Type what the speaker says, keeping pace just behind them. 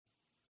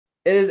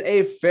It is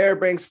a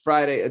Fairbanks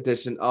Friday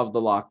edition of the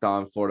Locked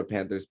On Florida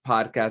Panthers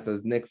podcast,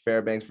 as Nick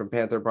Fairbanks from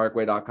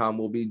PantherParkway.com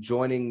will be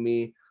joining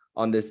me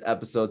on this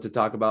episode to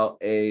talk about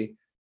a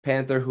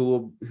Panther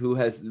who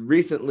has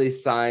recently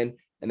signed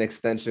an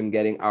extension,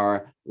 getting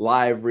our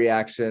live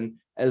reaction,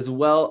 as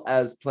well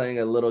as playing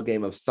a little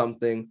game of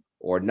something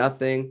or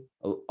nothing,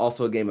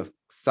 also a game of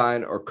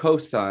sign or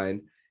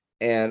co-sign,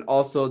 and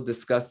also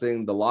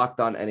discussing the Locked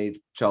On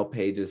NHL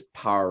page's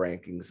power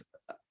rankings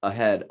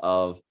ahead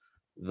of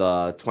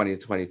the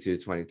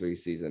 2022-23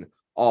 season,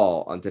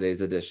 all on today's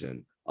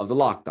edition of the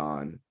Locked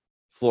On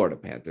Florida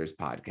Panthers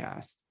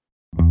podcast.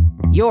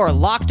 Your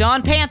Locked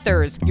On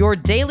Panthers, your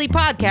daily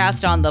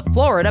podcast on the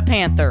Florida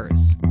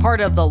Panthers.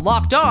 Part of the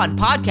Locked On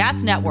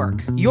Podcast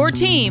Network, your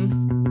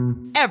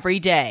team every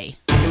day.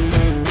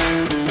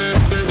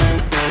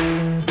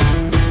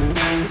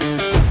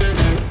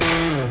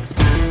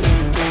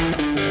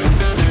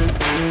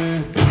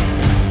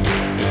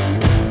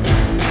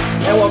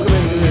 And welcome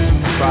into this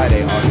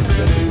Friday, August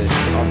 5th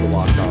edition of the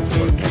Locked On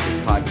Florida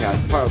Panthers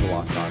podcast, part of the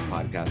Locked On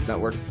Podcast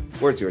Network,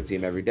 where it's your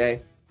team every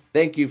day.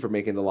 Thank you for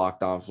making the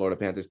Locked On Florida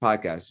Panthers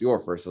podcast your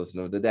first listen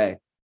of the day.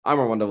 I'm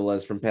Armando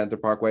Velez from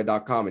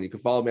PantherParkway.com, and you can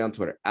follow me on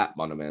Twitter at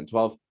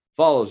MondoMan12.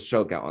 Follow the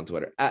show account on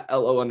Twitter at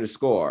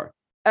LO_FLA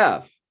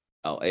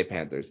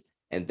Panthers.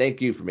 And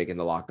thank you for making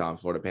the Locked On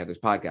Florida Panthers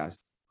podcast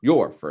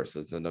your first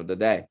listen of the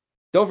day.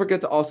 Don't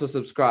forget to also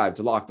subscribe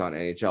to Locked On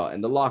NHL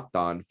and the Locked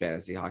On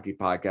Fantasy Hockey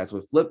podcast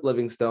with Flip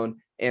Livingstone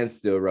and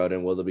Steele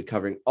Roden, where they'll be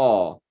covering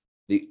all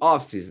the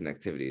offseason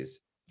activities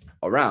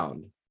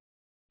around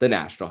the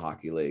National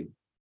Hockey League.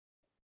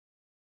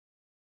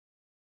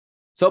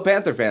 So,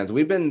 Panther fans,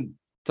 we've been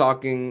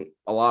talking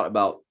a lot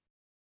about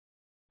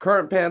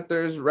current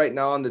Panthers right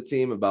now on the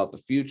team, about the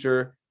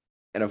future,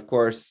 and of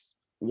course,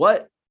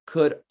 what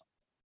could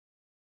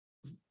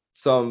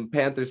some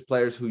Panthers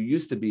players who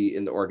used to be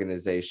in the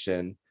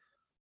organization,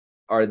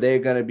 are they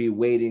going to be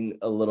waiting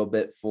a little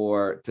bit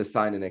to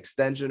sign an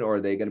extension, or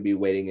are they going to be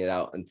waiting it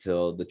out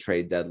until the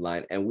trade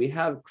deadline? And we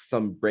have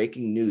some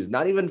breaking news,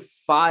 not even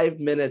 5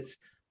 minutes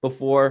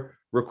before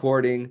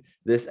recording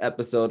this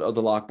episode of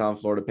the Locked On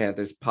Florida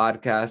Panthers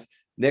podcast.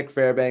 Nick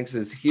Fairbanks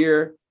is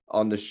here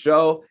on the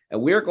show,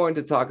 and we're going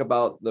to talk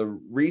about the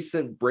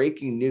recent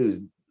breaking news.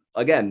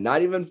 Again,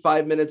 not even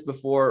 5 minutes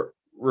before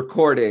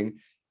recording,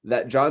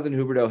 that Jonathan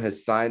Huberdeau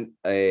has signed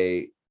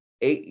a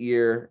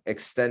 8-year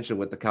extension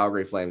with the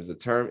Calgary Flames. The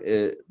term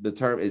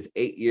is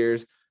 8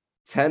 years,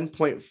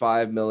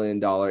 $10.5 million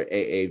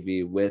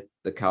AAV with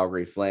the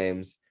Calgary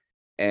Flames.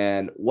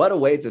 And what a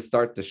way to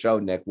start the show,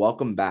 Nick.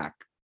 Welcome back.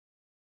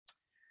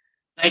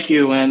 Thank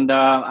you. And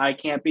I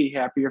can't be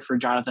happier for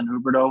Jonathan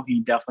Huberdeau.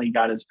 He definitely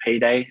got his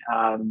payday.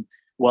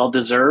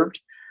 Well-deserved.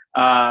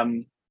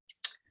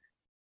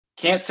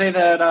 Can't say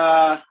that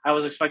I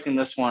was expecting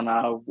this one.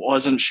 I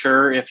wasn't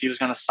sure if he was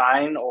going to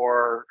sign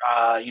or,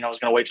 was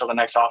going to wait till the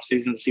next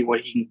offseason to see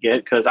what he can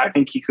get, because I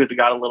think he could have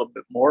got a little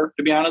bit more,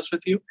 to be honest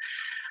with you.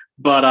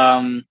 But,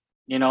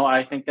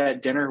 I think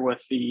that dinner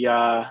with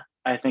the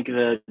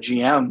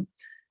GM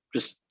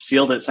just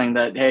sealed it, saying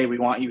that, hey, we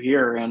want you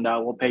here and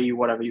we'll pay you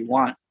whatever you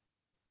want.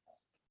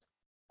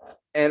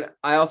 And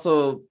I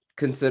also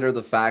consider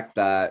the fact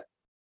that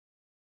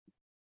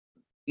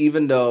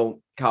even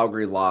though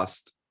Calgary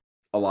lost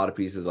a lot of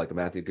pieces like a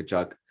Matthew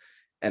Tkachuk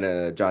and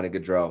a Johnny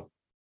Gaudreau,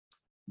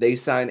 they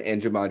signed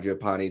Andrew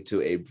Mangiapane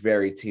to a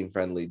very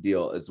team-friendly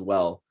deal as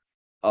well,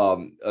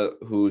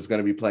 who's going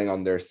to be playing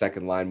on their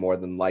second line more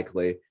than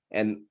likely.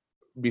 And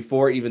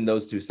before even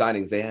those two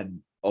signings, they had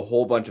a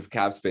whole bunch of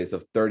cap space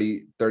of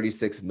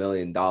 $36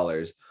 million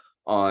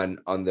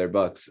on their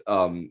books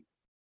of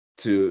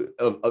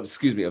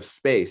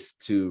space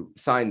to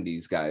sign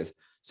these guys.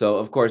 So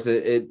of course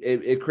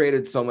it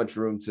created so much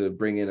room to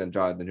bring in a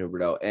Jonathan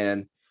Huberdeau.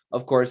 And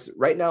of course,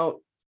 right now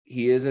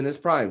he is in his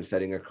prime,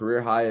 setting a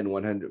career high in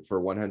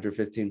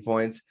 115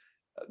 points,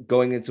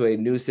 going into a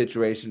new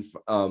situation,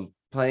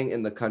 playing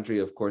in the country,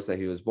 of course, that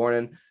he was born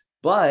in.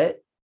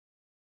 But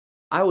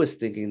I was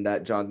thinking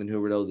that Jonathan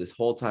Huberdeau this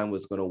whole time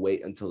was going to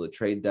wait until the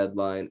trade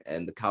deadline,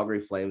 and the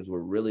Calgary Flames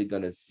were really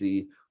going to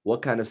see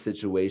what kind of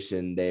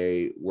situation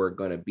they were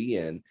going to be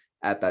in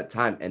at that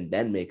time, and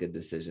then make a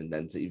decision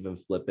then to even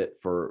flip it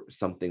for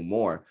something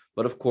more.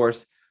 But of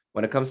course,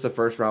 when it comes to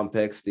first round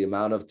picks, the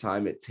amount of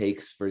time it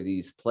takes for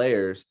these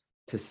players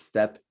to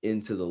step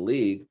into the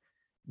league,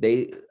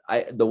 the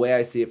way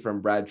I see it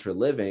from Brad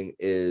Treliving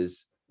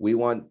is we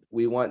want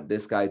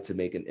this guy to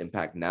make an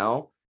impact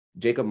now.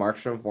 Jacob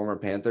Markstrom, former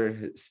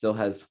Panther, still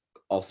has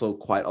also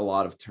quite a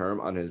lot of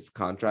term on his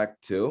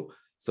contract too.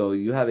 So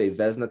you have a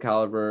Vezina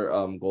caliber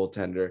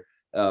goaltender.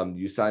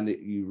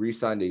 You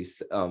re-signed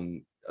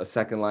a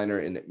second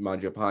liner in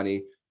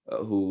Mangiapane,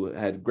 who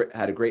had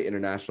a great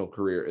international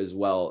career as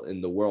well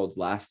in the Worlds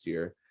last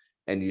year,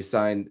 and you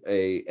signed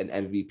an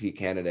MVP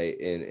candidate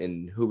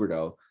in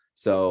Huberdeau.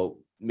 So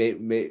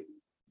maybe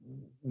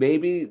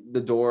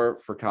the door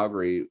for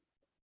Calgary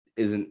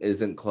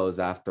isn't closed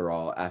after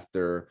all.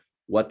 After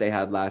what they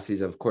had last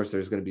season, of course,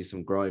 there's going to be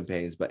some growing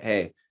pains, but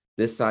hey,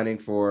 this signing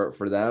for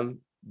them,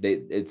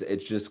 it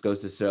just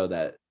goes to show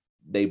that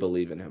they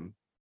believe in him.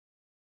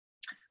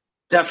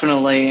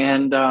 Definitely.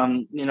 And,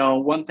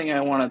 one thing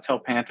I want to tell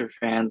Panther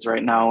fans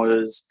right now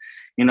is,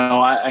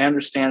 I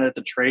understand that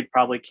the trade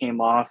probably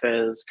came off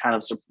as kind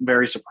of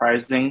very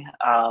surprising.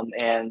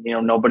 And,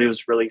 nobody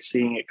was really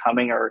seeing it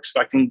coming or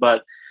expecting.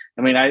 But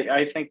I mean,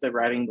 I think the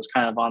writing was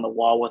kind of on the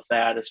wall with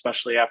that,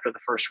 especially after the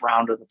first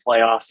round of the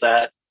playoffs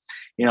that,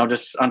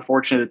 just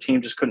unfortunately, the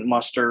team just couldn't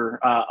muster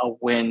a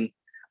win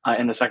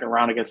in the second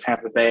round against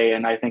Tampa Bay.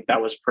 And I think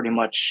that was pretty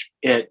much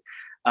it.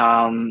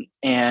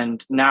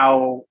 And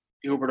now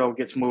Huberdeau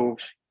gets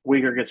moved,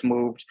 Uyghur gets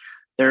moved.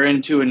 They're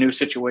into a new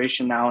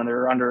situation now, and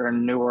they're under a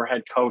newer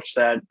head coach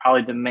that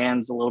probably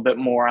demands a little bit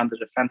more on the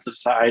defensive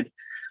side.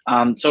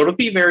 So it'll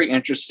be very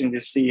interesting to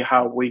see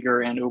how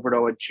Uyghur and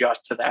Huberdeau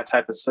adjust to that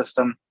type of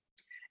system,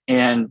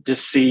 and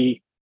just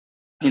see,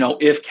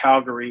 if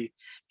Calgary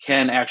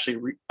can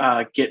actually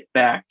get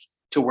back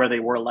to where they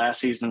were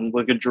last season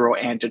with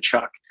Gaudreau and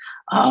Tkachuk.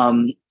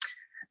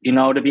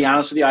 To be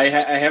honest with you, I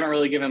haven't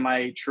really given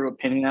my true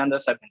opinion on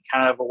this. I've been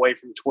kind of away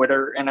from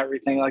Twitter and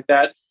everything like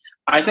that.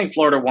 I think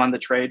Florida won the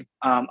trade.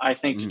 I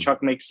think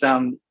Tkachuk makes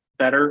them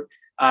better,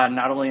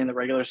 not only in the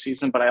regular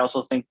season, but I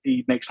also think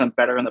he makes them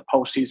better in the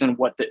postseason,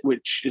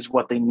 which is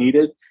what they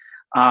needed.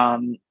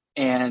 And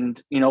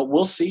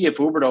we'll see if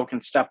Huberdeau can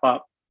step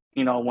up,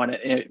 when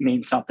it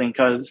means something.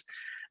 Because,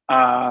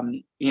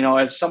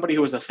 as somebody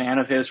who was a fan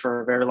of his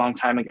for a very long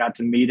time and got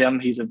to meet him,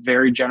 he's a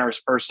very generous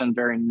person,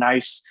 very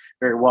nice,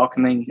 very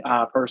welcoming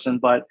person.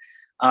 But,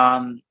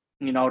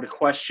 to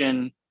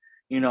question,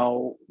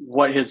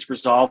 what his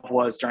resolve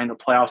was during the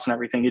playoffs and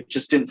everything, it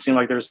just didn't seem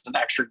like there was an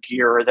extra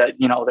gear, or that,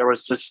 there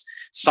was just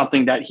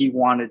something that he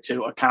wanted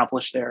to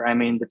accomplish there. I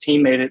mean, the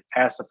team made it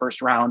past the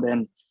first round,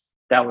 and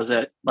that was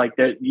it. Like,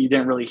 that, you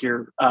didn't really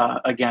hear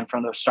again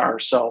from the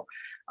Stars. So,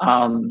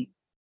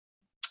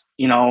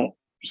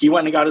 he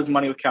went and got his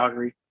money with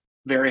Calgary.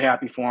 Very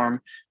happy for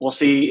him. We'll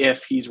see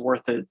if he's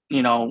worth it,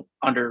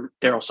 under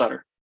Daryl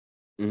Sutter.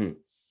 Mm-hmm. And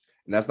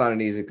that's not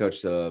an easy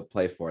coach to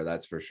play for,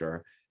 that's for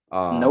sure.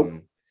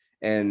 Nope.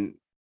 And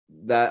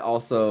that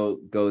also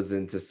goes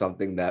into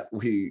something that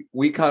we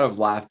kind of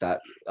laughed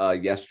at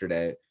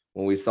yesterday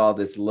when we saw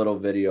this little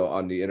video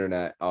on the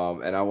internet.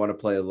 And I want to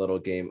play a little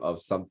game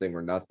of something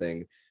or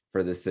nothing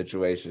for this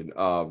situation.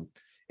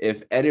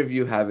 If any of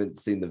you haven't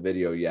seen the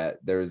video yet,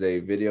 there's a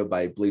video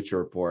by Bleacher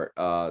Report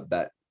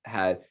that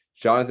had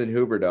Jonathan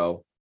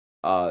Huberdeau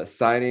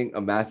signing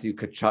a Matthew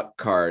Tkachuk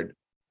card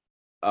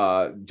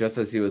just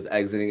as he was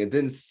exiting. It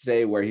didn't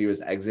say where he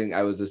was exiting.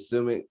 I was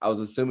assuming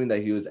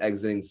that he was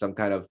exiting some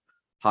kind of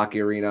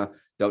hockey arena.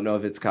 Don't know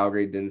if it's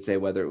Calgary. Didn't say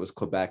whether it was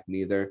Quebec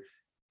neither.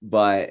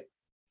 But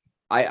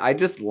I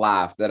just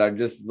laughed that I'm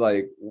just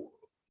like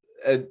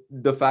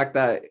the fact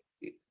that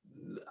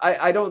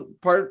I don't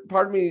part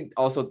of me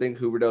also think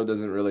Huberdeau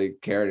doesn't really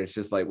care. And it's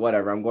just like,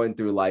 whatever, I'm going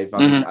through life.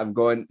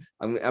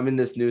 I'm in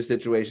this new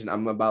situation.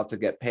 I'm about to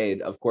get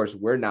paid. Of course,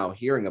 we're now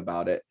hearing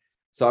about it.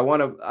 So I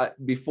want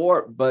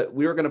to but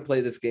we were going to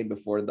play this game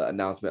before the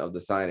announcement of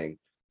the signing.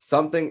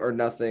 Something or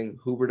nothing,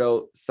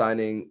 Huberdeau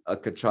signing a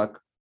Tkachuk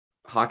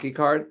hockey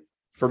card.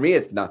 For me,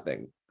 it's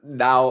nothing.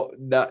 Now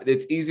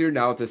it's easier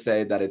now to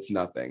say that it's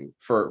nothing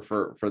for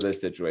this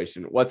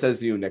situation. What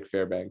says you, Nick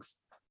Fairbanks?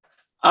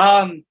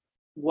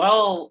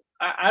 Well,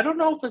 I don't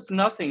know if it's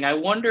nothing. I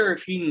wonder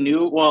if he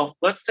knew. Well,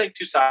 let's take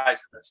two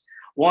sides of this.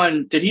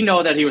 One, did he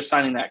know that he was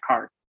signing that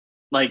card?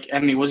 Like, I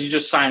mean, was he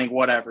just signing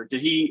whatever?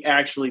 Did he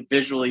actually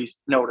visually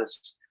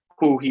notice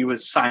who he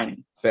was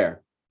signing?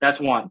 Fair. That's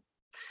one.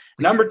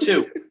 Number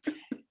two,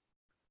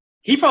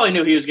 he probably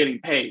knew he was getting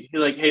paid. He's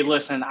like, hey,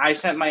 listen, I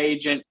sent my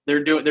agent. They're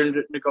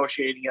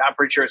negotiating it. I'm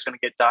pretty sure it's going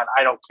to get done.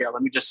 I don't care.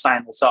 Let me just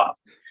sign this off.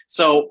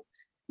 So,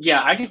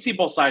 yeah, I can see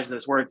both sides of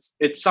this, where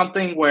it's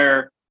something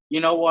where, you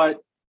know what,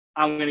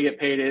 I'm going to get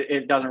paid.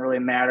 It doesn't really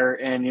matter.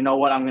 And you know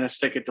what, I'm going to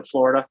stick it to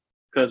Florida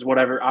because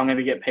whatever, I'm going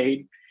to get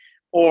paid.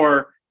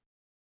 Or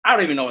I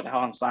don't even know what the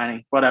hell I'm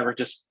signing. Whatever,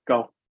 just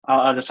go.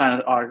 I'll just sign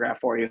an autograph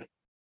for you.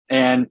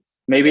 And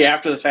maybe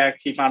after the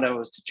fact, he found out it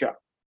was Tkachuk.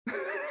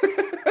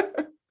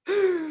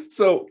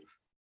 So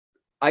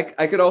I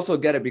could also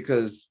get it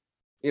because,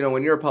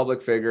 when you're a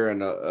public figure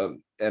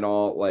and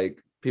all,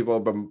 like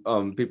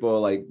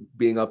people like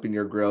being up in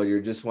your grill,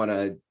 you just want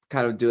to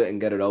kind of do it and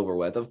get it over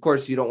with. Of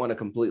course, you don't want to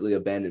completely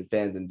abandon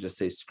fans and just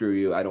say, screw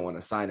you, I don't want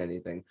to sign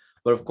anything.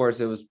 But of course,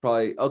 it was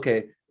probably,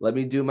 okay, let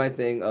me do my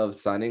thing of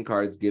signing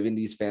cards, giving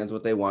these fans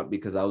what they want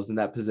because I was in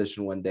that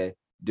position one day,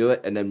 do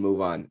it and then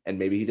move on. And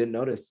maybe he didn't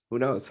notice. Who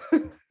knows?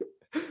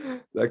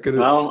 That could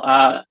have.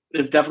 Well,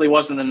 this definitely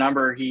wasn't the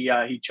number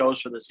he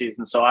chose for the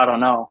season, so I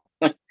don't know.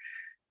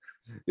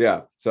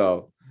 Yeah.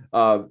 So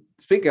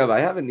speaking of, I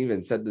haven't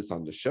even said this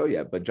on the show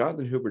yet, but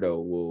Jonathan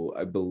Huberdeau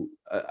will,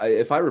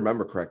 if I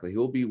remember correctly, he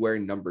will be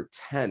wearing number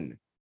 10.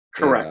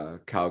 Correct. In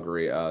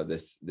Calgary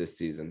this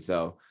season.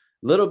 So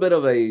a little bit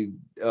of it's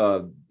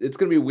going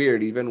to be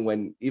weird,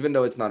 even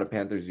though it's not a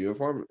Panthers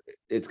uniform,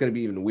 it's going to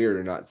be even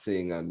weirder not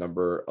seeing a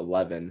number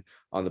 11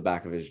 on the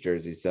back of his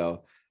jersey.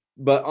 So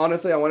But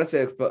honestly, I want to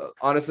say,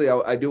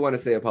 I do want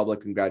to say a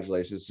public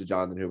congratulations to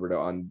Jonathan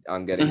Huberdeau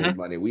on getting his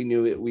money. We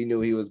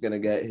knew he was going to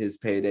get his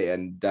payday,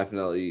 and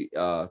definitely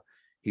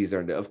he's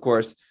earned it. Of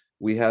course,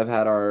 we have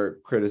had our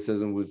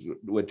criticism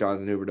with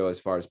Jonathan Huberdeau as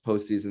far as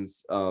postseason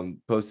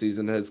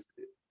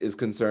is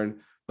concerned.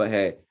 But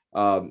hey,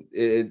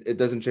 it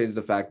doesn't change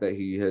the fact that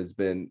he has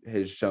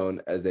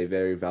shown as a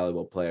very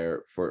valuable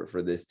player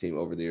for this team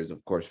over the years.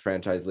 Of course,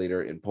 franchise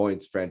leader in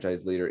points,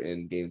 franchise leader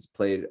in games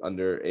played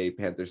under a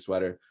Panthers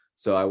sweater.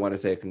 So I want to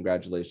say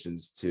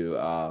congratulations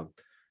to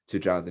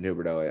Jonathan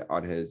Huberdeau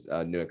on his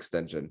new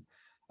extension.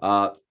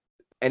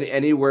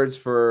 Any words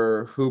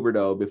for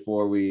Huberdeau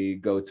before we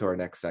go to our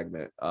next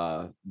segment,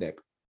 Nick?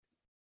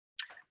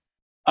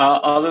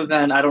 Other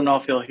than, I don't know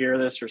if he'll hear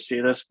this or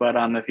see this, but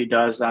if he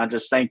does,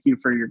 just thank you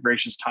for your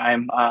gracious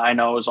time. I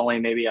know it was only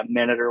maybe a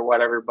minute or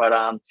whatever,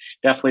 but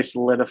definitely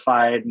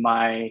solidified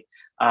my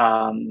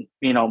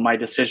my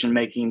decision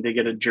making to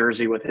get a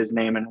jersey with his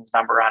name and his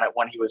number on it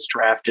when he was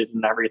drafted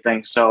and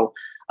everything. So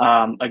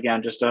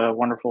again, just a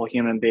wonderful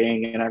human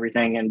being and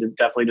everything, and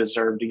definitely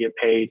deserve to get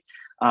paid.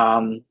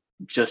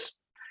 Just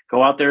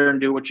go out there and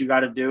do what you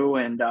got to do.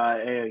 And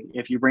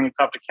if you bring a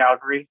cup to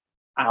Calgary,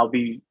 I'll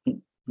be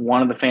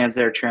one of the fans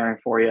there cheering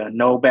for you.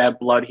 No bad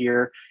blood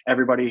here.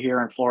 Everybody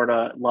here in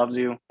Florida loves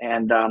you.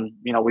 And,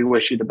 we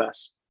wish you the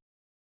best.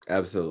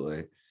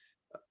 Absolutely.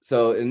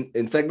 So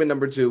in segment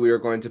number 2, we are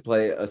going to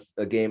play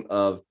a game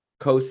of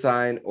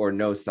cosign or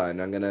no sign.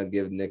 I'm going to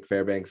give Nick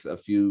Fairbanks a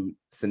few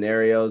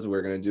scenarios.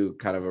 We're going to do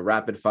kind of a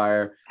rapid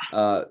fire.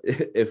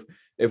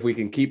 If we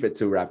can keep it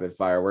to rapid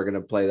fire, we're going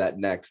to play that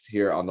next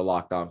here on the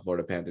Locked On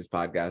Florida Panthers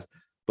podcast.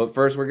 But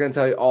first, we're going to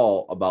tell you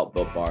all about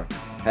Built Bar.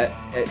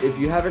 If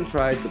you haven't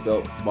tried the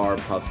Built Bar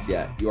Puffs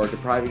yet, you are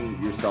depriving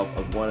yourself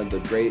of one of the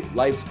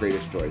life's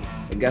greatest joys.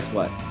 And guess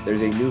what? There's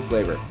a new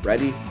flavor.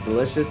 Ready?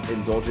 Delicious,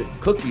 indulgent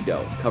cookie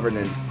dough covered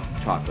in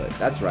chocolate.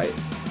 That's right.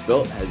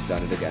 Built has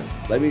done it again.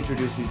 Let me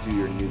introduce you to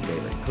your new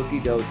favorite.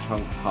 Cookie dough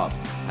chunk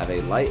puffs have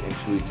a light and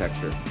chewy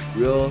texture.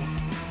 Real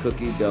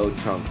cookie dough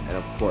chunks, and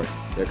of course,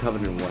 they're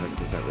covered in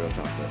 100% real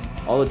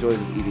chocolate. All the joys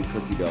of eating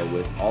cookie dough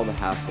with all the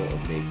hassle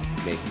of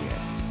making it.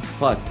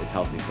 Plus, it's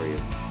healthy for you.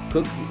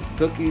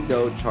 Cookie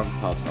dough chunk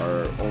puffs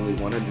are only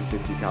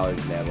 160 calories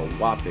and they have a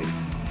whopping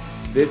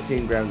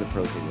 15 grams of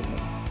protein in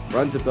them.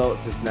 Run to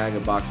Built to snag a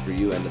box for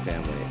you and the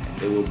family.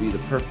 It will be the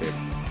perfect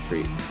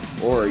treat.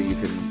 Or you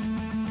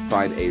can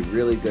find a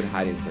really good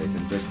hiding place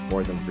and just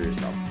hoard them for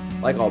yourself.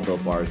 Like all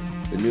Built bars,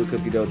 the new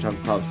cookie dough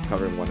chunk puffs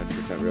cover in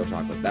 100% real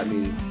chocolate. That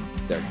means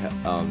they're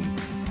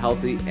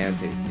healthy and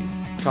tasty.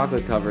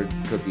 Chocolate covered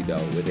cookie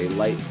dough with a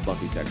light,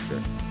 fluffy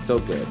texture. So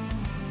good.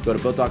 Go to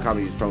Built.com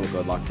and use promo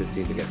code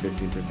LOCK15 to get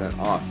 15%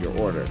 off your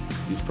order.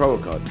 Use promo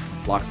code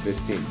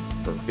LOCK15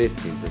 for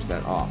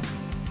 15% off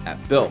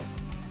at Built.com.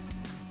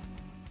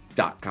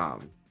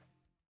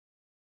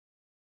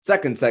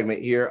 Second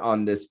segment here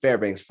on this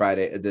Fairbanks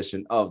Friday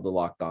edition of the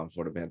Locked On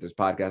Florida Panthers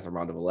podcast. I'm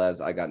Rondo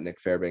Velez. I got Nick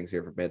Fairbanks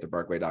here from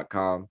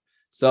PantherParkway.com.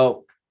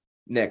 So,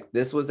 Nick,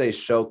 this was a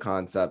show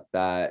concept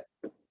that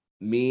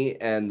me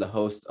and the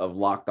host of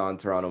Locked On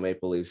Toronto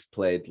Maple Leafs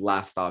played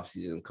last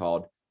offseason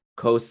called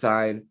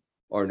Cosign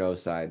or No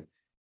Sign.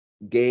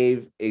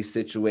 Gave a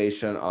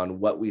situation on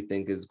what we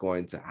think is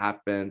going to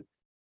happen.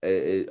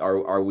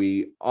 Are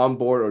we on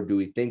board, or do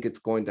we think it's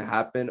going to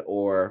happen,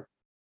 or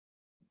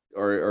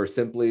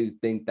simply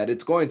think that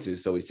it's going to?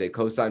 So we say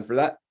cosign for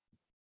that,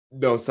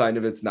 no sign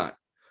if it's not.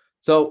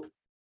 So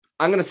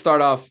I'm going to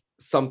start off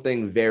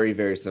something very,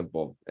 very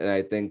simple, and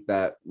I think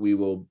that we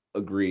will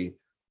agree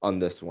on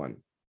this one.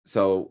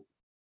 So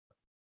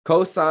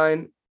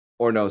cosign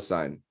or no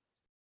sign,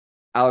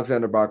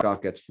 Alexander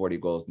Barkov gets 40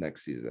 goals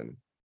next season.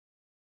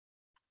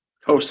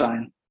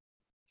 Cosign.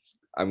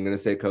 I'm going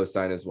to say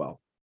cosign as well.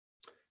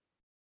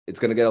 It's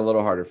going to get a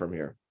little harder from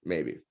here,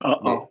 maybe.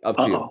 Up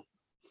to you.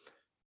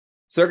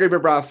 Sergei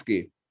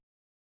Bobrovsky,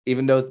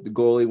 even though the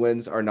goalie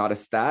wins are not a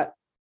stat,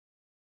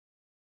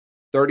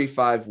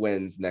 35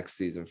 wins next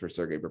season for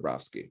Sergei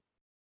Bobrovsky.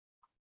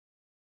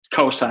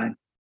 Cosign.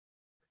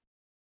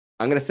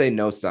 I'm going to say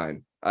no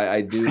sign.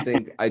 I do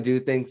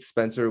think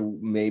Spencer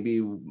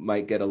maybe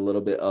might get a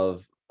little bit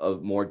of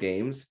more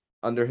games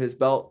under his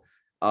belt.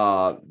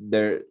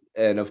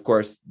 And of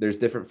course, there's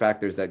different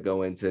factors that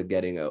go into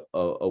getting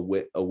a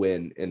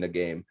win in a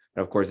game.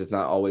 And of course, it's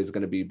not always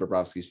going to be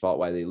Bobrovsky's fault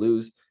why they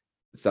lose.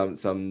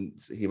 Some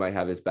he might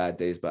have his bad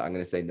days, but I'm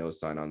going to say no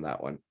sign on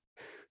that one.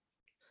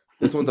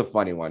 This one's a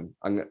funny one.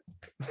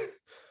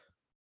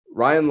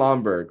 Ryan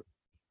Lomberg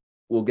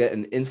will get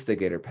an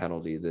instigator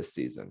penalty this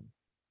season.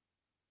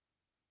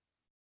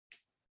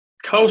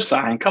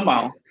 Cosign, come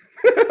on.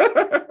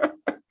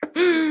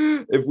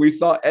 If we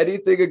saw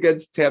anything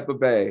against Tampa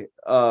Bay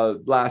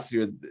last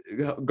year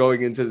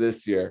going into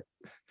this year,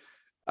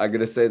 I'm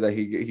gonna say that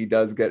he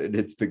does get an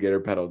instigator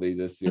penalty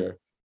this year.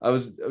 I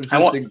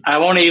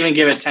won't even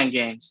give it 10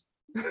 games.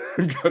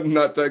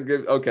 Not 10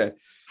 games. Okay.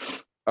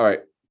 All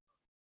right.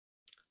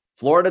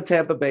 Florida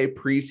Tampa Bay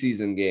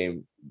preseason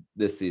game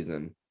this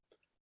season.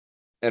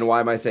 And why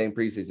am I saying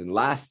preseason?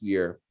 Last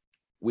year,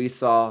 we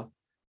saw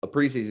a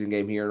preseason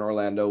game here in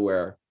Orlando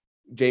where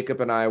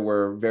Jacob and I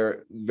were very,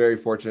 very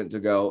fortunate to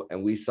go,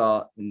 and we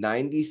saw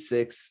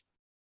 96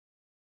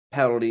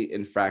 penalty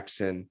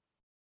infraction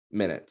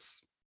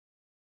minutes.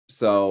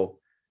 So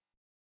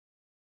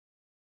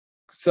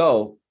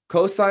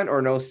cosign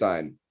or no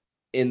sign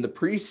in the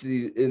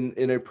preseason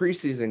in a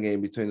preseason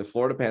game between the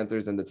Florida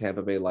Panthers and the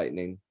Tampa Bay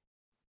Lightning,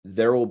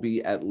 there will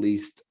be at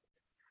least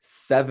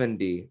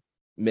 70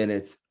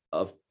 minutes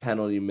of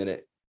penalty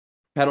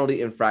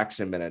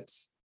infraction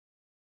minutes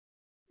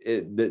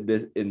in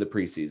the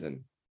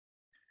preseason.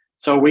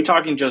 So are we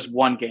talking just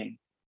one game?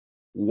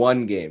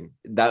 One game.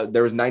 That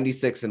there was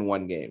 96 in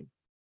one game.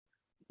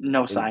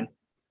 No sign.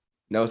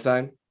 No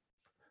sign?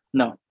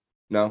 No.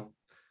 No?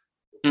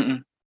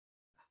 Mm-mm.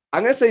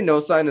 I'm going to say no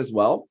sign as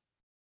well.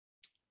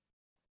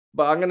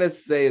 But I'm going to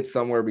say it's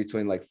somewhere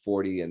between like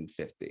 40 and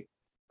 50.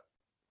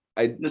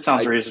 This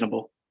sounds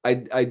reasonable.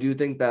 I do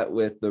think that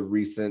with the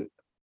recent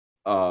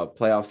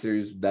playoff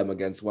series, them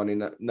against one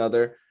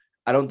another,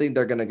 I don't think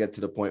they're going to get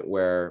to the point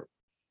where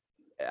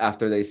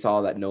after they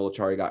saw that Noel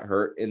Acciari got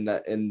hurt in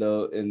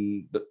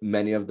the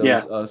many of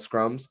those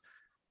scrums,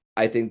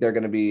 I think they're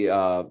going to be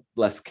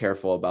less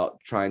careful about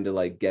trying to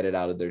like get it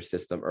out of their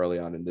system early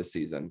on in this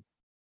season.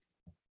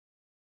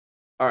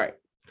 All right.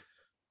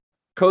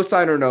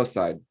 Cosign or no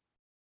sign?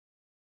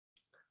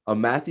 A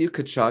Matthew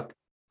Tkachuk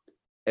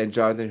and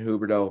Jonathan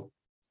Huberdeau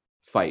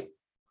fight.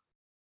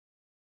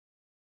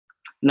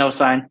 No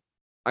sign.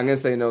 I'm gonna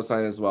say no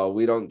sign as well.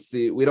 We don't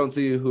see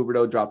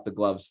Huberdeau drop the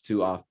gloves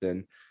too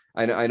often.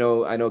 I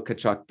know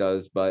Tkachuk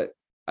does, but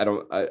I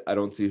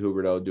don't see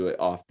Huberdeau do it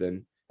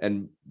often.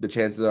 And the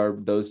chances are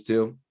those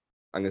two,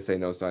 I'm gonna say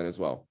no sign as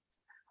well.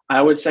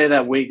 I would say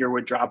that Weegar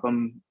would drop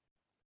him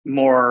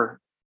more.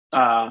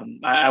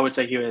 I would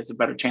say he has a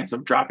better chance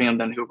of dropping him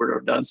than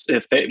Huberdeau does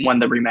when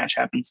the rematch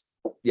happens.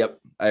 Yep,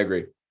 I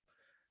agree.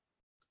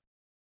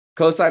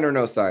 Cosign or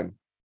no sign?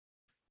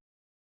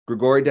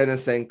 Grigory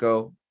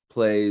Denisenko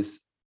plays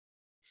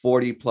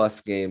 40 plus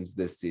games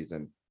this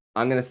season.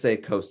 I'm going to say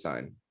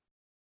cosign.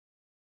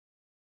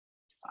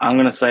 I'm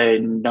going to say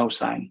no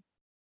sign.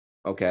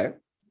 Okay.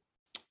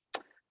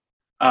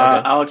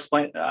 I'll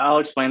explain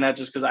that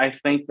just because I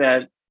think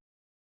that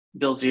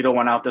Bill Zito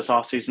went out this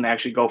offseason to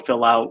actually go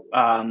fill out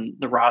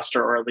the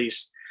roster, or at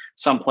least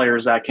some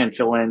players that can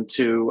fill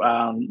into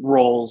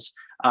roles,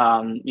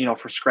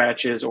 for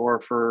scratches or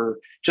for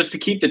just to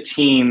keep the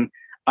team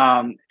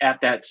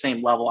at that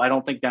same level. I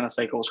don't think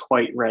Denisenko is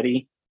quite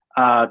ready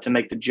to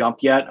make the jump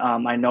yet.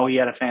 I know he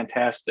had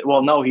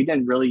he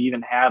didn't really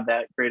even have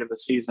that great of a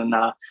season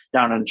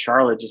down in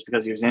Charlotte just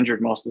because he was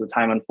injured most of the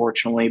time,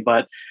 unfortunately.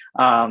 But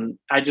I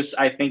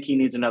think he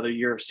needs another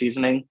year of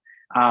seasoning.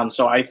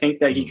 So I think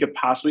that he could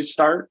possibly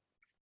start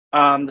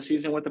the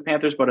season with the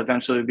Panthers, but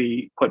eventually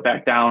be put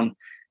back down,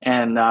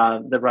 and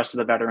the rest of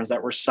the veterans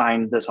that were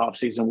signed this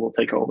offseason will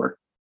take over.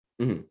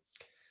 Mm-hmm.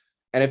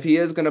 And if he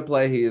is going to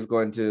play, he is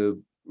going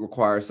to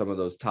require some of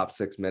those top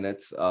 6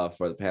 minutes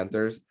for the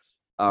Panthers.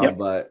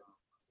 But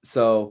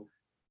so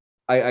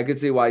I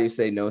could see why you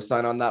say no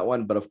sign on that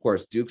one. But of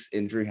course, Duke's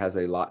injury has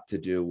a lot to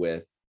do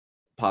with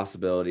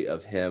possibility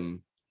of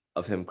him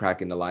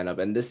cracking the lineup.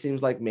 And this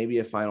seems like maybe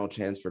a final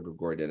chance for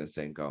Grigory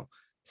Denisenko.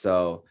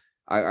 So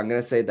I'm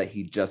going to say that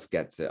he just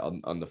gets it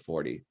on the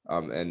 40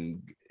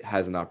 and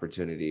has an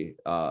opportunity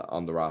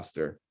on the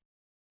roster.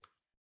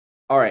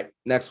 All right,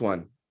 next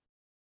one.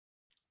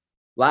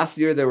 Last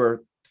year, there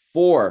were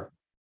 4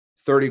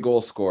 30-goal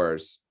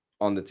scorers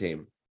on the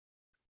team.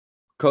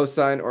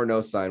 Cosign or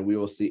no sign, we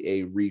will see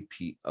a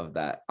repeat of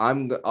that.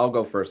 I'll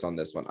go first on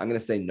this one. I'm going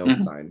to say no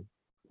sign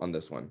on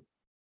this one.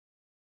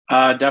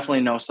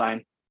 Definitely no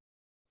sign.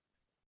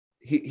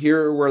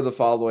 Here were the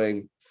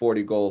following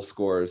 30-goal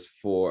scorers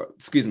for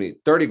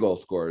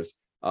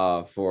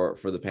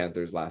the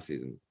Panthers last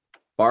season: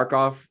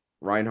 Barkov,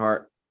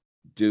 Reinhart,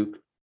 Duke,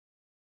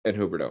 and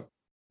Huberdeau.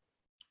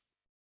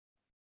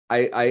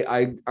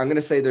 I'm going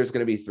to say there's going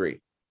to be 3.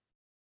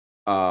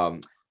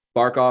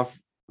 Barkov,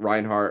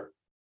 Reinhart,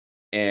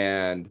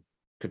 and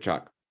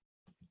Tkachuk.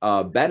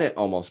 Bennett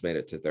almost made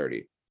it to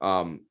 30.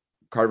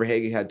 Carter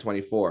Hagee had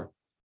 24.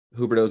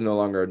 Huberdeau's no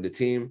longer in the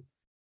team,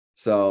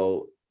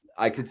 so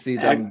I could see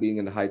them being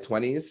in the high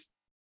 20s,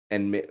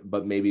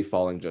 but maybe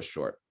falling just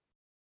short.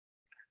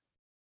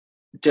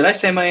 Did I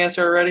say my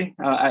answer already?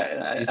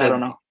 I don't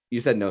know.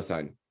 You said no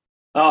sign.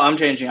 Oh, I'm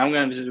changing. I'm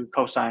going to do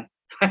cosign.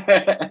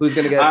 Who's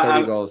going to get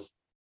 30 goals?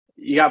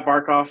 You got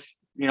Barkov.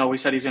 We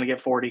said he's going to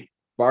get 40.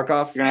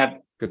 Barkov. You're going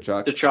to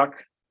have Tkachuk.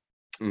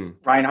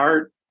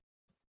 Reinhart.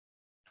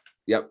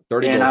 Yep,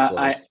 30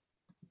 goals.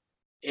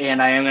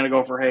 And I am going to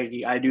go for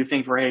Hagee. I do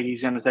think for Hagee,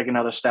 he's going to take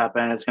another step,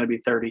 and it's going to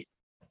be 30.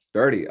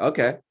 30.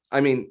 Okay.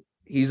 I mean,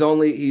 he's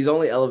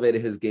only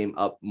elevated his game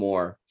up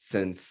more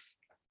since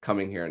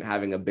coming here and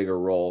having a bigger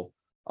role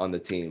on the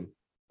team.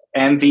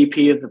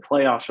 MVP of the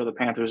playoffs for the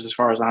Panthers, as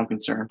far as I'm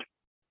concerned.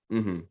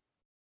 Mm-hmm.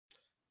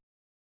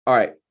 All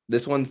right.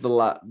 This one's the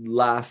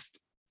last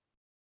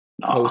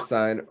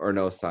cosign or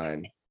no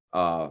sign.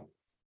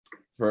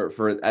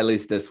 For at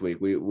least this week,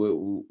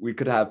 we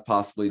could have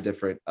possibly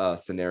different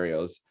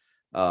scenarios.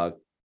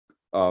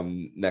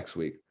 next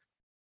week.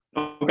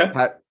 Okay.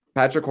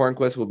 Patrick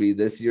Hornquist will be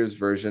this year's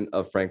version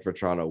of Frank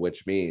Vatrano,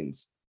 which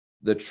means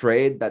the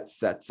trade that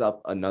sets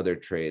up another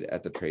trade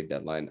at the trade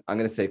deadline. I'm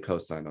going to say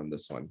cosign on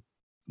this one.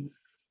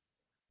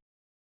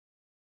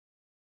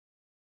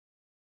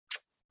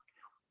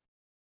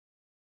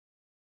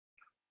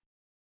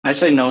 I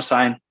say no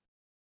sign.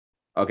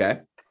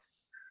 Okay.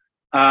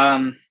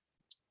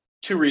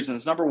 Two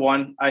reasons. Number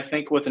one, I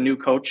think with a new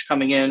coach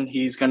coming in,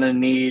 he's going to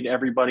need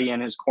everybody in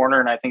his corner.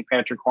 And I think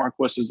Patrick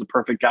Hornquist is the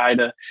perfect guy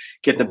to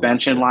get the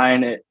bench in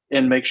line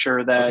and make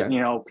sure that,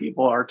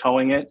 people are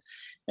towing it.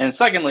 And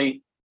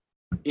secondly,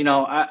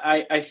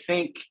 I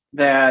think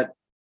that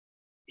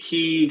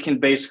he can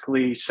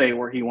basically say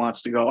where he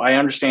wants to go. I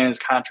understand his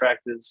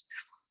contract is,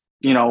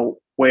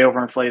 way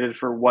overinflated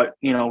for what,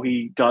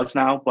 he does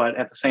now. But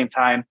at the same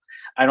time,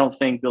 I don't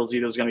think Bill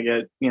Zito is going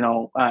to get,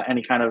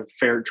 any kind of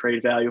fair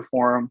trade value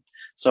for him.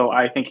 So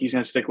I think he's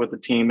going to stick with the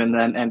team and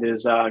then end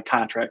his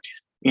contract,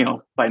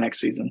 by next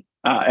season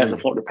as a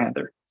Florida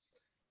Panther.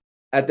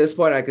 At this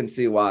point, I can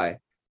see why.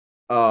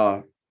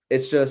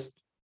 It's just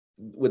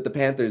with the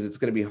Panthers, it's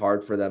going to be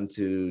hard for them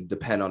to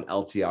depend on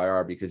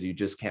LTIR because you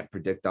just can't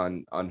predict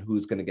on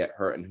who's going to get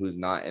hurt and who's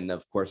not. And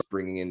of course,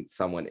 bringing in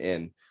someone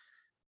in.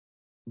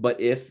 But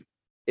if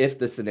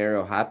the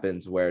scenario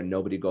happens where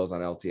nobody goes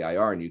on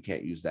LTIR and you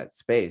can't use that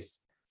space,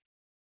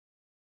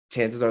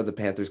 chances are the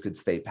Panthers could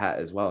stay pat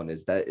as well. And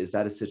is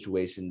that a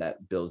situation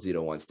that Bill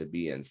Zito wants to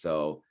be in?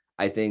 So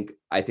I think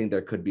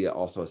there could be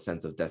also a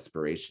sense of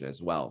desperation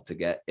as well to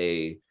get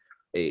a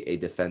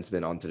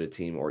defenseman onto the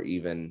team, or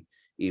even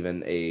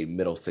a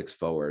middle six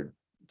forward.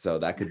 So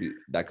that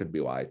could be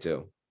why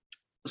too.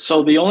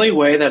 So the only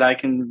way that I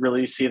can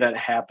really see that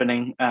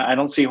happening, I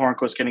don't see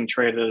Hornquist getting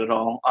traded at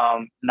all.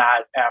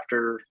 Not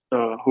after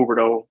the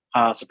Huberdeau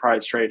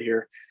surprise trade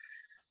here.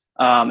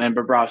 And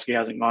Bobrovsky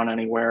hasn't gone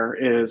anywhere,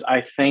 is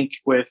I think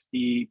with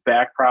the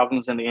back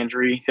problems and the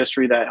injury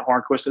history that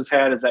Hornquist has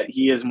had, is that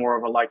he is more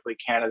of a likely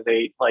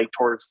candidate, like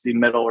towards the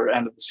middle or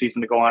end of the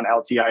season, to go on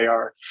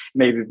LTIR,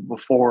 maybe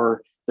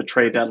before the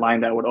trade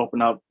deadline that would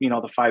open up, the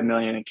 $5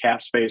 million in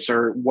cap space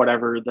or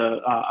whatever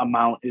the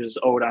amount is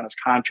owed on his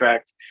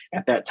contract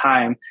at that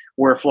time,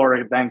 where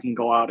Florida then can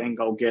go out and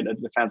go get a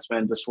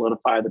defenseman to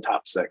solidify the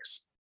top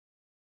six.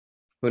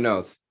 Who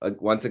knows?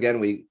 Once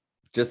again,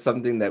 just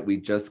something that we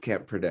just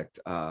can't predict.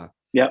 When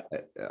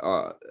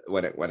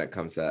it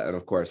comes to that, and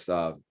of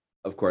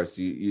course,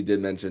 you did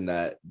mention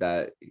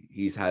that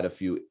he's had a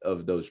few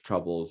of those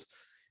troubles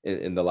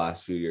in the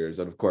last few years,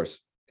 and of course,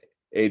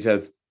 age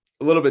has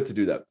a little bit to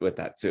do with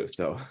that too.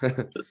 So,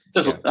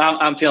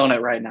 I'm feeling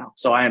it right now,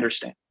 so I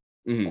understand.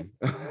 Mm-hmm.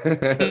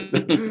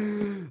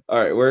 All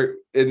right, we're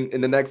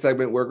in the next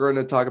segment. We're going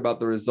to talk about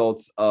the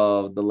results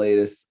of the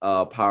latest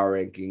power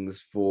rankings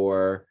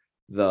for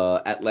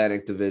the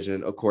Atlantic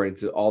Division, according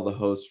to all the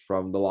hosts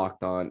from the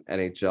Locked On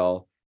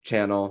NHL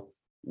channel.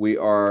 We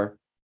are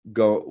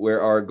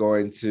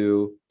going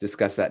to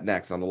discuss that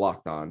next on the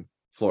Locked On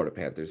Florida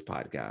Panthers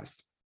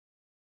podcast.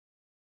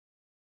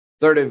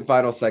 Third and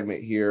final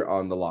segment here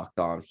on the Locked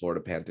On Florida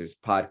Panthers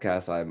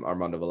podcast. I'm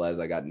Armando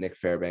Velez. I got Nick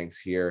Fairbanks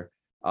here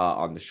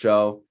on the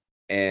show.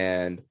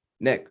 And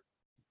Nick,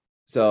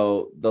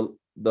 so the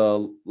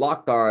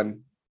Locked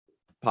On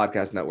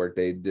podcast network,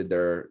 they did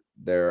their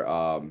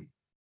power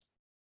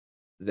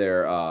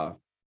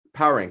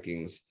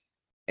rankings,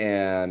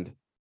 and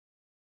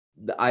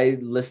I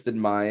listed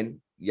mine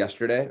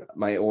yesterday.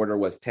 My order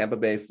was Tampa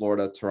Bay,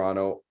 Florida,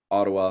 Toronto,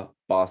 Ottawa,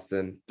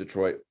 Boston,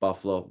 Detroit,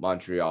 Buffalo,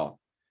 Montreal.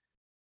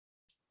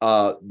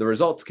 The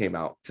results came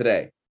out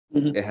today.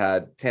 Mm-hmm. It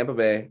had Tampa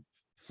Bay,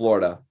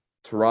 Florida,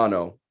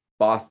 Toronto,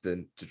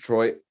 Boston,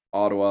 Detroit,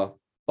 Ottawa,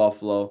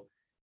 Buffalo,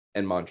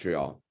 and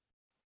Montreal.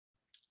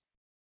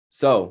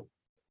 So,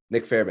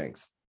 Nick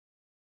Fairbanks,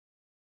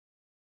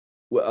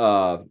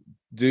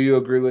 do you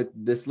agree with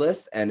this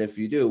list? And if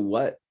you do,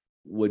 what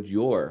would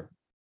your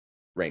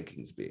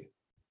rankings be?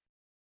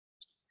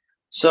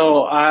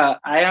 So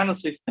I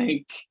honestly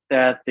think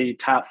that the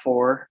top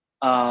four,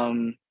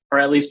 or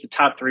at least the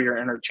top three, are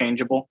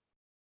interchangeable.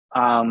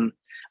 The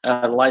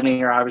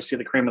Lightning are obviously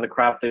the cream of the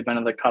crop. They've been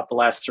in the Cup the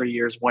last 3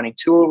 years, winning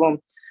 2 of them.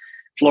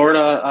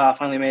 Florida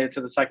finally made it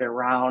to the second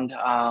round.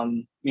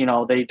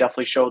 They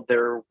definitely showed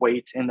their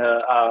weight in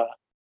the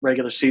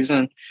regular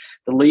season.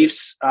 The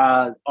Leafs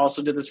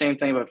also did the same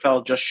thing, but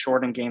fell just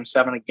short in Game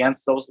 7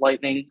 against those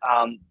Lightning.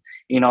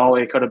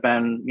 It could have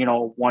been,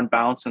 one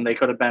bounce, and they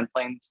could have been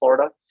playing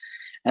Florida.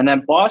 And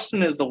then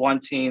Boston is the one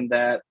team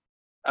that,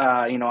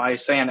 I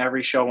say on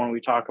every show when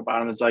we talk about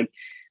them, is like,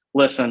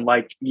 listen,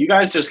 like, you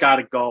guys just got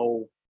to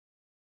go.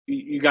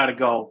 You got to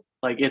go.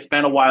 Like, it's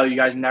been a while. You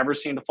guys never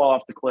seem to fall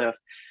off the cliff.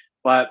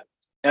 But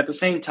at the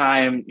same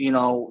time,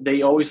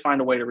 they always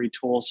find a way to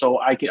retool. So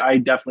I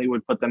definitely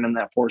would put them in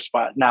that 4th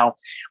spot. Now,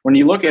 when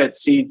you look at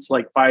seeds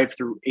like 5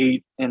 through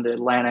 8 in the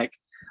Atlantic,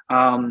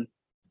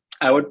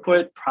 I would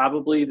put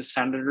probably the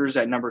Senators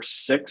at number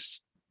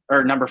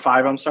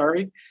 5, I'm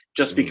sorry,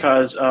 just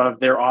because of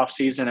their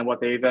offseason and what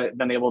they've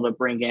been able to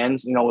bring in,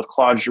 with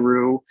Claude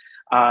Giroux,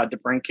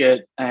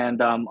 DeBrincat,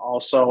 and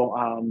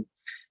also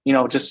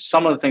just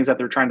some of the things that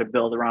they're trying to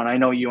build around. I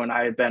know you and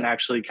I have been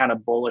actually kind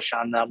of bullish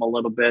on them a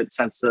little bit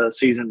since the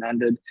season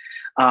ended.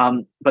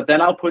 But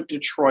then I'll put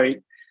Detroit.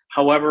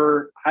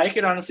 However, I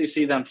could honestly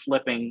see them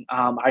flipping.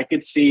 I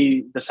could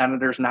see the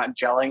Senators not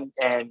gelling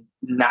and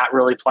not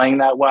really playing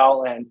that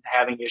well and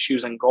having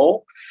issues in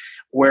goal.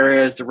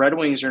 Whereas the Red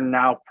Wings are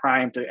now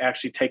primed to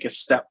actually take a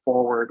step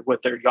forward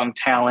with their young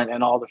talent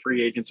and all the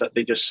free agents that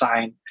they just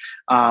signed.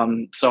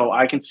 So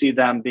I can see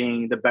them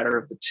being the better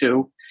of the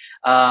two.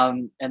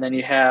 And then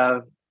you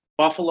have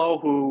Buffalo,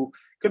 who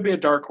could be a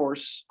dark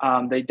horse.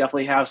 They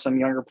definitely have some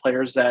younger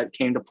players that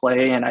came to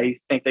play, and I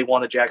think they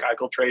won the Jack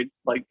Eichel trade.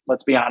 Like,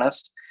 let's be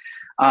honest.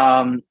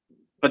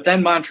 But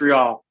then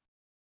Montreal,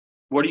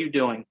 what are you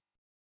doing?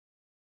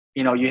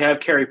 You have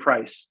Carey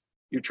Price.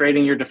 You're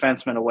trading your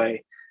defenseman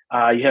away.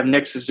 You have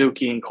Nick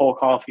Suzuki and Cole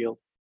Caulfield,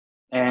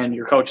 and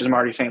your coach is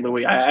Marty St.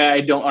 Louis.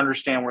 I don't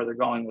understand where they're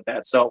going with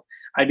that. So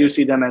I do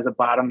see them as a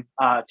bottom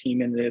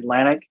team in the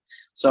Atlantic.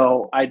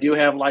 So I do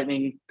have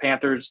Lightning,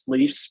 Panthers,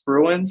 Leafs,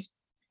 Bruins,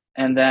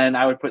 and then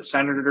I would put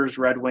Senators,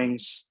 Red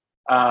Wings,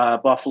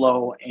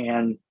 Buffalo,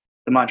 and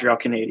the Montreal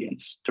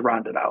Canadiens to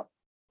round it out.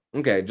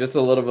 Okay, just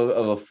a little bit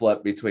of a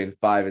flip between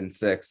 5 and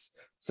 6.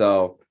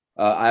 So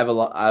I have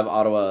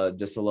Ottawa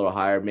just a little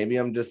higher. Maybe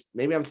I'm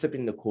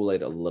sipping the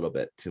Kool-Aid a little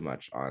bit too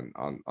much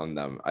on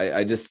them.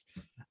 I just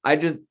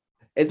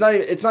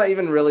it's not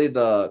even really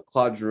the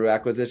Claude Giroux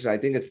acquisition. I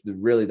think it's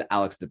really the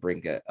Alex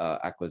DeBrincat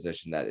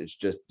acquisition that is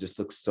just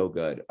looks so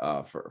good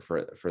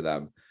for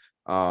them.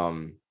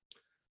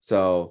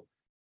 So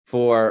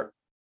for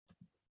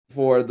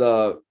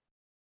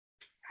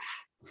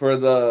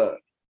the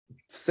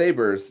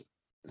Sabres,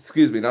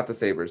 excuse me, not the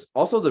Sabres,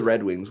 also the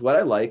Red Wings. What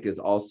I like is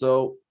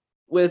also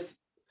with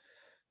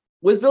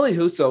Billy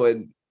Husso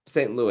in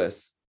St.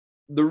 Louis,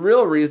 the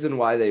real reason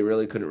why they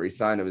really couldn't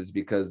re-sign him is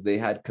because they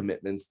had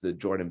commitments to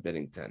Jordan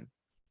Binnington.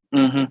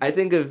 Mm-hmm. I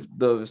think if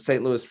the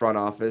St. Louis front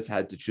office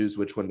had to choose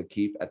which one to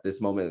keep at this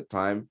moment in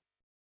time,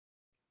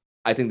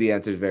 I think the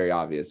answer is very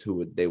obvious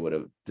who they would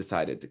have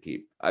decided to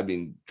keep. I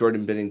mean,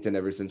 Jordan Binnington,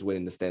 ever since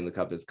winning the Stanley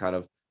Cup, has kind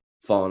of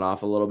fallen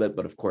off a little bit,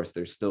 but of course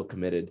they're still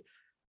committed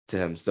to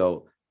him.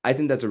 So I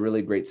think that's a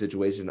really great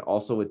situation.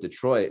 Also with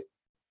Detroit,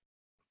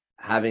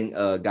 having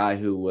a guy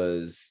who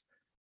was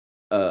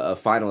a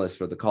finalist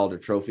for the Calder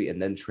Trophy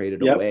and then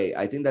traded away.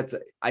 I think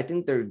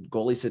their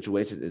goalie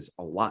situation is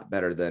a lot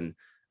better than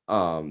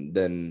what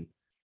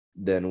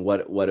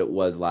it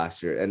was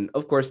last year. And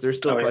of course, there's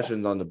still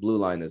questions on the blue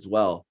line as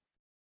well.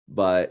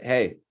 But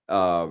hey,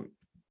 that's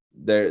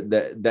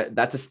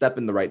a step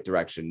in the right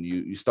direction.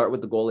 You start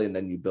with the goalie and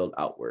then you build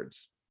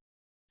outwards.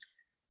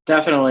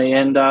 Definitely.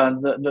 And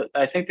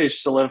I think they've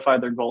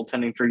solidified their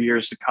goaltending for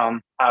years to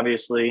come,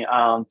 obviously.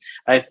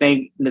 I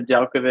think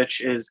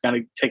Nedeljkovic is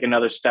going to take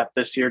another step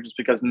this year just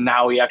because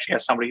now he actually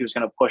has somebody who's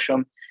going to push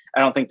him. I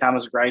don't think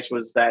Thomas Greiss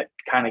was that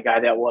kind of guy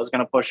that was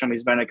going to push him.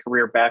 He's been a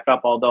career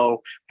backup,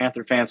 although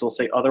Panther fans will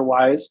say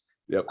otherwise.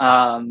 Yep.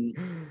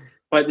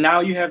 But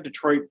now you have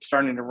Detroit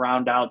starting to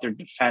round out their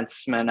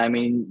defensemen. I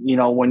mean,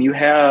 when you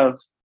have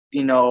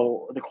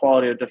the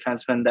quality of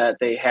defensemen that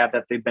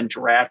they've been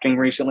drafting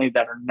recently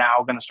that are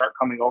now going to start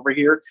coming over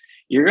here,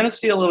 you're going to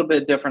see a little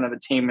bit different of a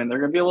team, and they're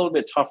going to be a little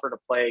bit tougher to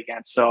play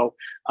against. So,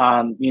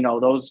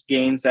 those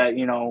games that,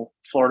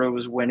 Florida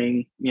was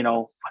winning,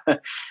 5-1,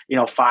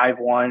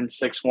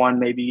 6-1,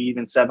 maybe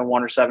even 7-1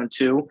 or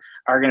 7-2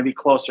 are going to be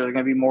closer. They're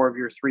going to be more of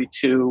your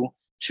 3-2,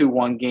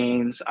 2-1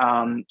 games.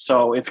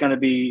 So it's going to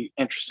be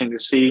interesting to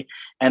see.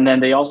 And then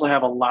they also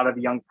have a lot of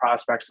young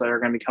prospects that are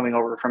going to be coming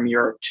over from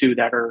Europe too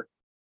that are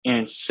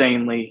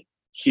insanely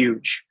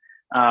huge.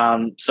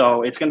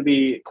 So it's going to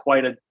be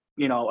quite a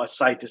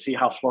sight to see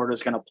how Florida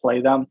is going to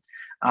play them,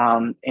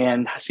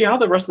 and see how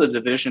the rest of the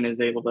division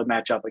is able to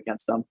match up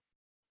against them.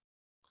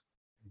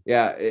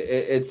 Yeah,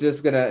 it's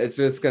just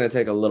gonna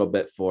take a little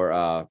bit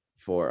for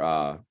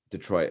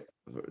Detroit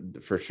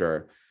for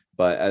sure.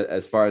 But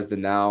as far as the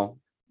now,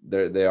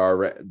 they are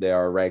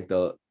ranked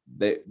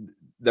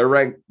they're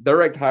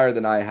ranked higher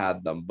than I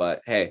had them.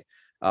 But hey,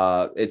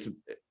 it's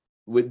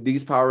with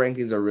these power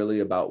rankings are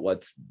really about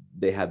what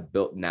they have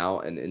built now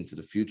and into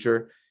the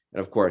future. And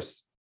of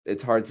course,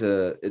 it's hard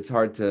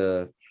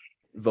to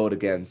vote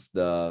against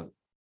the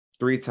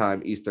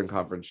 3-time Eastern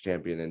Conference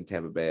champion in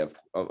Tampa Bay,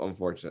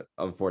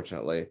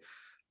 unfortunately.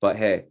 But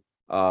hey,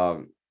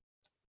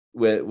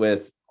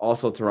 with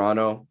also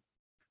Toronto,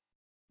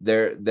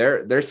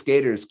 their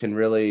skaters can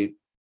really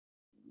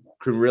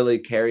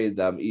carry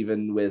them,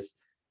 even with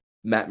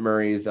Matt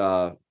Murray's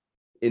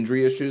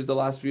injury issues the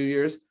last few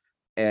years.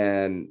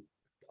 And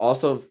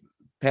also,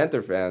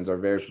 Panther fans are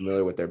very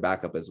familiar with their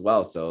backup as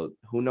well. So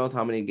who knows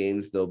how many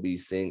games they'll be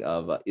seeing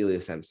of Ilya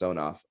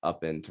Samsonov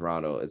up in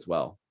Toronto as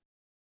well.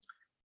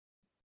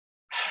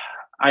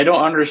 I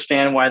don't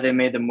understand why they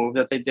made the move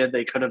that they did.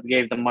 They could have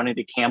gave the money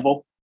to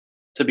Campbell,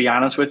 to be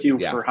honest with you,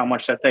 for how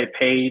much that they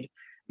paid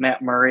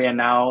Matt Murray and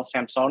now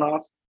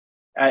Samsonov.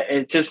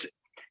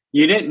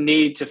 You didn't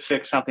need to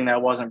fix something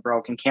that wasn't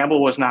broken.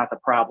 Campbell was not the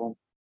problem.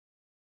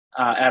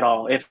 at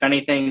all. If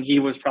anything, he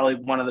was probably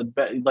one of the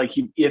best,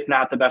 if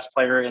not the best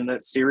player in the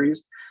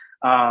series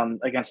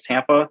against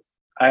Tampa.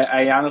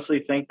 I honestly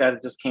think that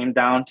it just came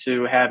down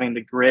to having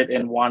the grit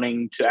and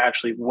wanting to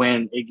actually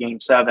win a Game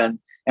 7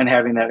 and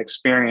having that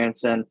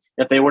experience. And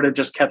if they would have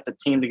just kept the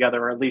team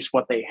together, or at least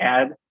what they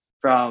had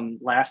from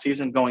last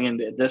season going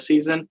into this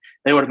season,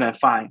 they would have been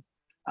fine.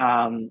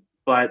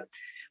 But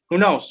who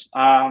knows?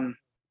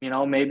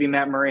 Maybe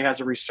Matt Murray has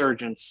a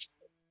resurgence.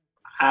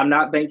 I'm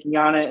not banking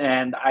on it,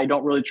 and I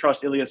don't really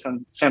trust Ilya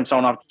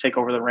Samsonov to take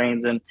over the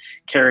reins and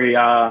carry,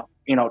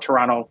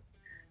 Toronto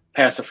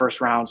past the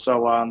first round.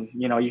 So,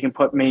 you can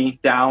put me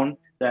down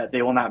that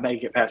they will not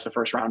make it past the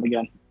first round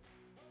again.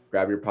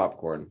 Grab your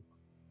popcorn,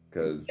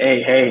 because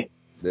hey,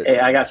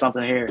 I got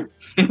something here.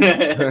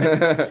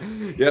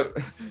 Yep,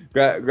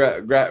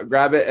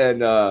 grab it,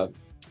 and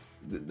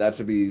that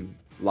should be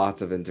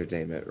lots of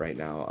entertainment right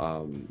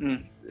now,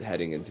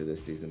 heading into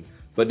this season.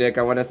 But Nick,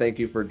 I want to thank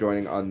you for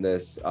joining on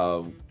this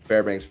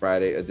Fairbanks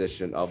Friday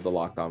edition of the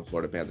Locked On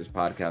Florida Panthers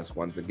podcast.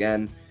 Once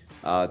again,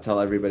 tell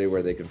everybody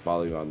where they can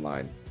follow you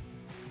online.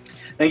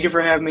 Thank you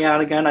for having me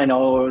on again. I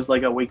know it was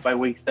like a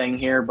week-by-week thing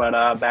here,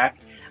 but back.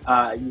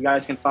 You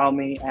guys can follow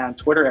me on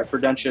Twitter at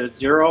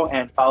Prudentia0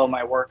 and follow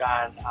my work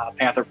on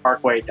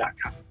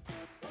PantherParkway.com.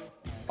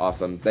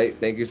 Awesome.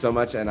 Thank you so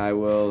much, and I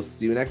will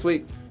see you next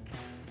week.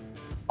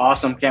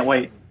 Awesome. Can't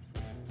wait.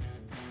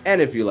 And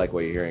if you like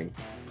what you're hearing,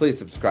 please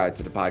subscribe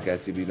to the podcast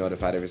so you'll be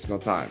notified every single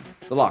time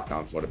the Locked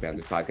On Florida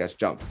Panthers podcast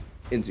jumps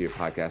into your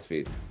podcast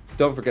feed.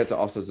 Don't forget to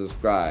also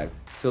subscribe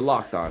to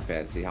Locked On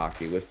Fantasy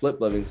Hockey with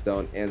Flip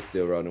Livingstone and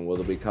Steel Roden, where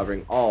they'll be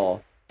covering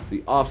all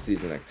the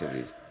off-season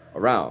activities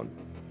around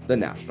the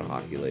National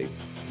Hockey League.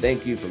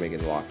 Thank you for making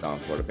the Locked On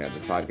Florida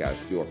Panthers podcast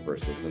your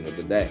first listen of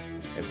the day.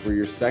 And for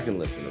your second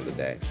listen of the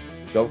day,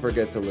 don't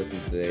forget to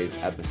listen to today's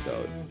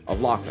episode of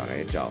Locked On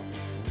NHL.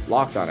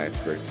 Locked On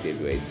Experts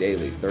give you a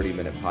daily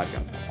 30-minute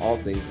podcast on all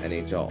things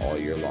NHL all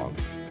year long.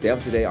 Stay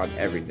up to date on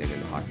everything in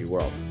the hockey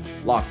world.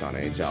 Locked On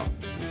NHL,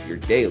 your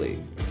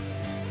daily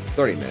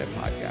 30-minute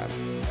podcast.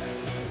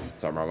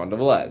 So I'm Armando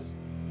Velez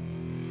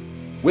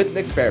with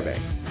Nick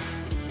Fairbanks.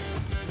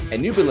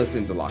 And you've been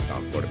listening to Locked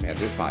On Florida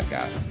Panthers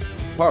podcast,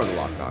 part of the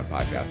Locked On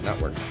Podcast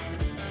Network.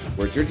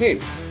 We're your team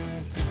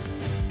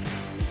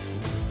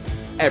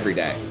every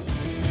day.